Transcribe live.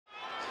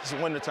It's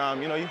winter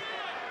time, you know, you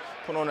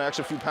put on an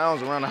extra few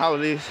pounds around the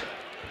holidays.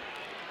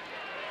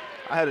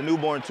 I had a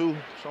newborn too,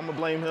 so I'm gonna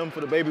blame him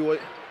for the baby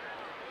weight.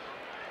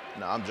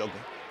 Nah, I'm joking.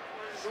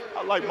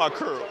 I like my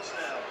curls.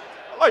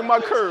 I like my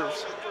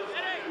curves.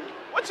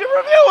 What you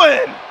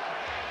reviewing?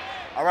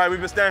 All right, we've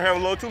been standing here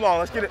a little too long.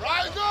 Let's get it.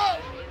 Rise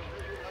up!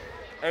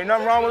 Ain't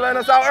nothing wrong with letting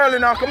us out early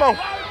now. Come on.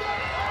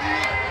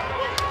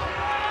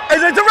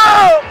 AJ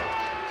Terrell!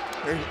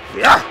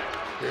 Yeah.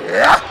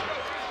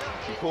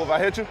 You cool if I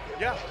hit you?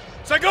 Yeah.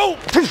 Say go!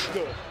 Good.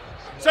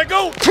 Say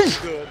go!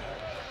 Good.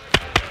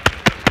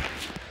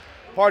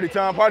 Party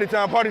time, party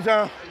time, party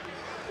time.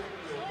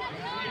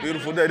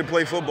 Beautiful day to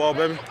play football,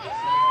 baby.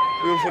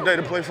 Beautiful day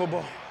to play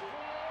football.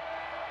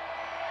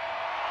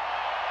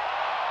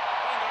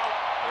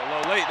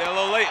 They're a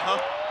little late, huh?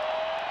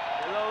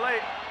 They're a little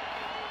late.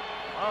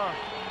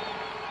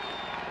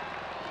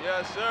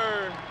 Yes,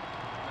 sir.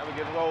 Never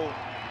gets old.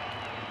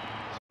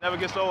 Never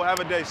gets old. Have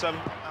a day, 7.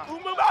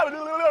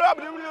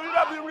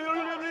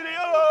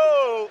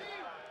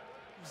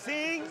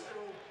 Sing.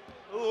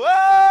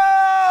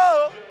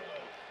 Whoa!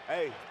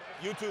 Hey,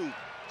 YouTube,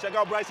 check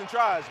out Bryson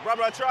Tries. Bra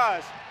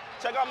Tries.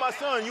 Check out my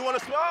son. You want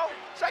to smile?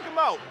 Check him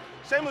out.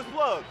 Shameless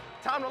plug.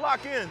 Time to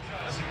lock in.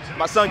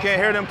 My son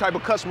can't hear them type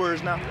of cuss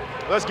words now.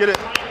 Let's get it.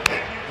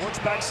 Works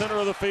back center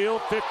of the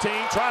field. 15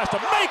 tries to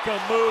make a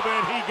move,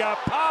 and he got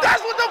popped.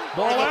 That's what the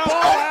ball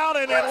out,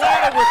 and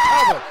Atlanta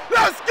recovered.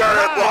 Let's get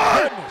it,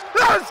 boy!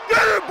 Let's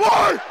get it,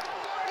 boy!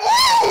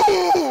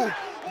 Ooh!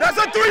 That's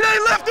a 3-day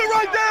lifter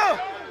right there.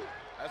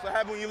 That's what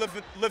happens when you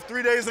lift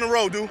 3 days in a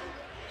row, dude.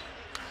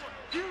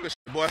 Good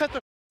shit, boy.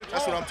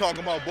 That's what I'm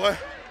talking about, boy.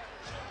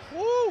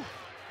 Woo!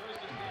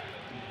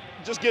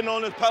 Just getting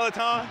on this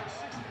Peloton.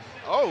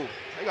 Oh,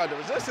 they got the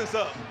resistance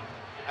up.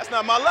 That's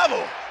not my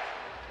level.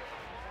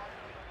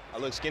 I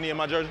look skinny in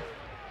my jersey.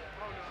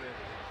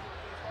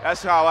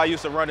 That's how I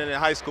used to run it in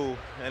high school,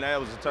 and that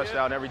was a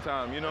touchdown every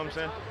time. You know what I'm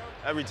saying?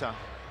 Every time.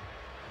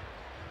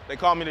 They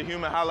call me the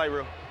human highlight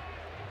reel.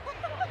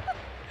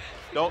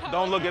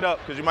 Don't look it up,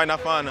 because you might not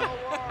find them.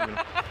 You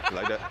know,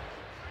 like that.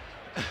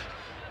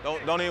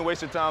 Don't even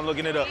waste your time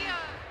looking it up.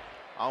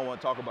 I don't want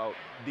to talk about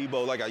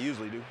Debo like I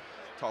usually do.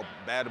 Talk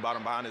bad about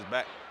him behind his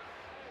back.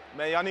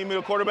 Man, y'all need me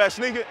to quarterback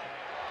sneak it?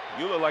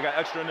 You look like an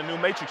extra in the new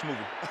Matrix movie.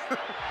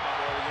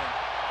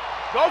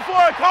 Go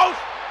for it, coach.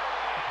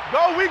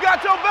 Go, we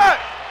got your back.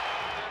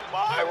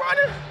 Boy,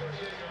 running.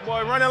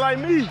 Boy, running like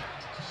me.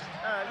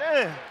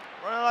 Damn,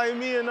 running like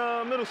me in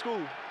middle school.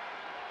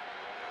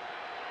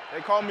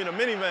 They called me the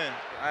minivan.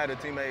 I had a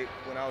teammate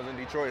when I was in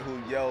Detroit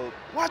who yelled,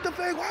 "Watch the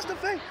fake, watch the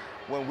fake,"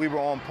 when we were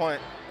on punt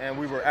and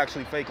we were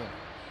actually faking.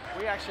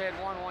 We actually had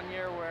one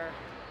year where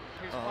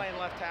he was playing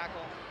left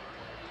tackle,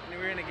 and we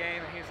were in a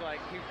game, and he was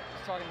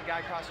talking to the guy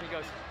across, and he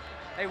goes,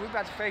 "Hey, we're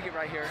about to fake it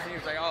right here." And he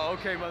was like, "Oh,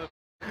 okay, mother."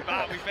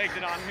 We faked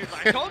it on him. He was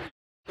like, "I told you."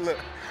 Look,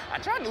 I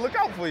tried to look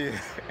out for you.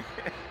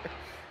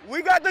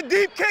 We got the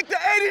deep kick to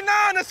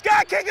 89. The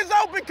sky kick is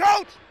open,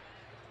 coach.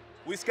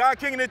 We sky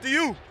kicking it to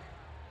you.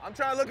 I'm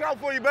trying to look out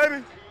for you,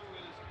 baby.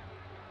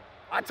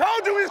 I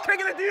told you we was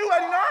kicking it to you,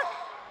 89.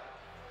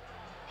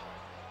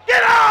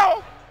 Get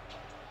out!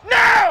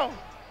 Now!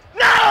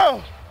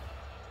 Now!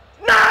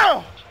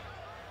 Now!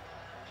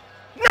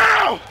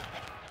 Now!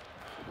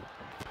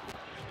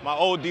 My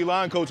old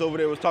D-line coach over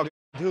there was talking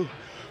to dude.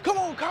 Come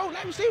on, coach,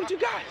 let me see what you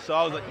got. So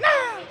I was like, nah.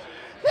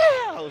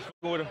 I was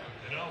f***ing with him.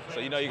 So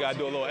you know you got to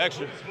do a little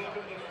extra.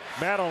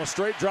 Matt on a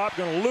straight drop,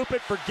 going to loop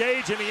it for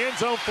Gage in the end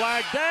zone,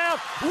 flag down.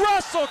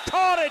 Russell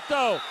caught it,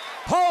 though.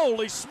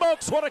 Holy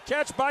smokes, what a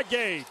catch by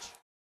Gage.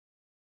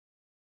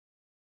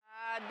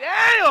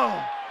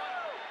 Damn!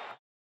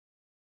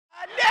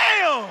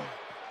 Damn!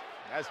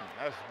 That's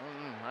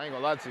I ain't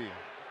gonna lie to you.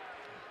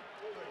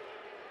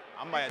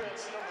 I might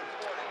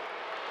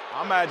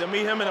have to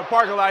meet him in the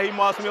parking lot. He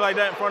mossed me like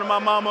that in front of my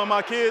mama and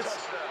my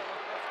kids.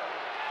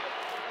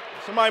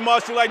 Somebody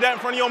mossed you like that in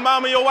front of your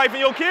mama, your wife, and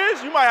your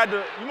kids, you might have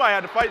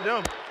to fight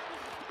them.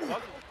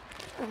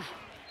 Woo,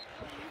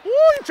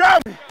 you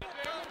tried me.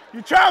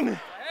 You tried me. I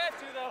had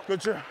to, though.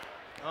 Good job.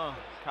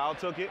 Kyle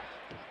took it.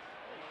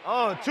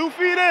 2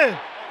 feet in.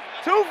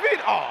 2 feet.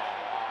 Oh,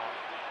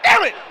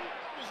 damn it. It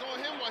was on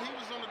him while he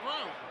was on the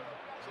ground.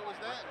 So is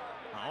that?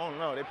 I don't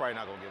know. They probably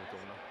not going to give it to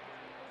him, though.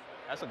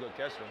 That's a good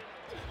catch, though.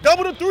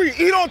 Double the 3.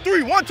 Eat on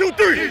 3. 1, 2,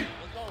 3.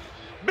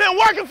 Been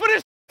working for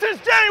this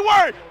since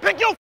January. Pick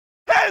your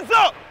hands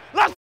up.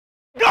 Let's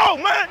go,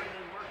 man.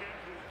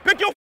 Pick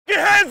your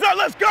hands up.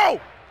 Let's go.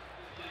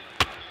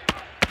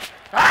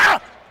 Ah!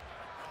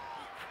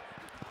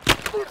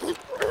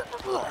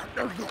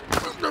 There we go.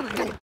 There we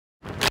go.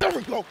 There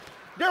we go.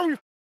 There we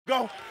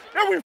go.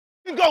 There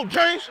we go,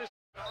 James.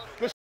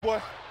 Good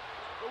boy.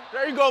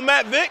 There you go,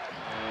 Matt Vick.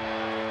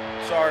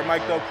 Sorry,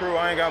 Mike Up crew.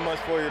 I ain't got much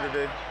for you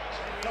today.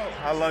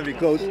 I love you,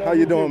 Coach. How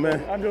you doing,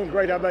 man? I'm doing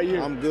great. How about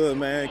you? I'm good,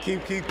 man.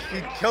 Keep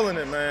killing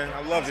it, man.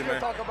 I love you, man.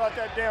 Talk about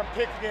that damn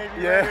pick game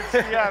you ran in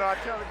Seattle. I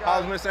tell the guys.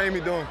 How's Miss Amy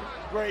doing?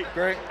 Great.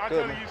 Great. I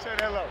Good, tell her you said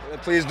hello.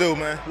 Please do,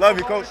 man. Love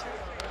you, Coach.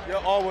 Yeah,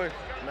 always.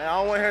 Man, I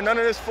don't want to hear none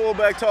of this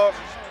fullback talk.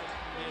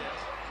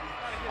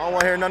 don't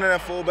want to hear none of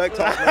that fullback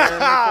talk, man.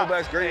 That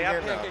fullback's great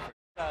again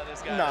now.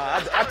 This guy.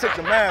 Nah, I took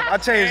the math. I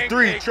changed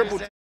 3 triple.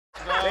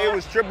 They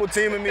was triple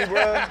teaming me,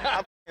 bro.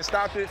 I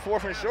stopped it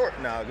 4th and short.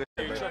 Nah, good.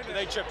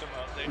 They tripped him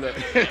up.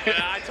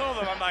 I told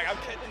him, I'm like, I'm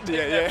kidding.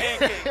 Yeah.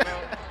 Pancake, bro.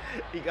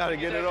 You gotta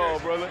get it all,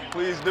 brother.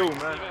 Please do,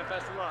 man.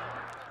 Best of luck.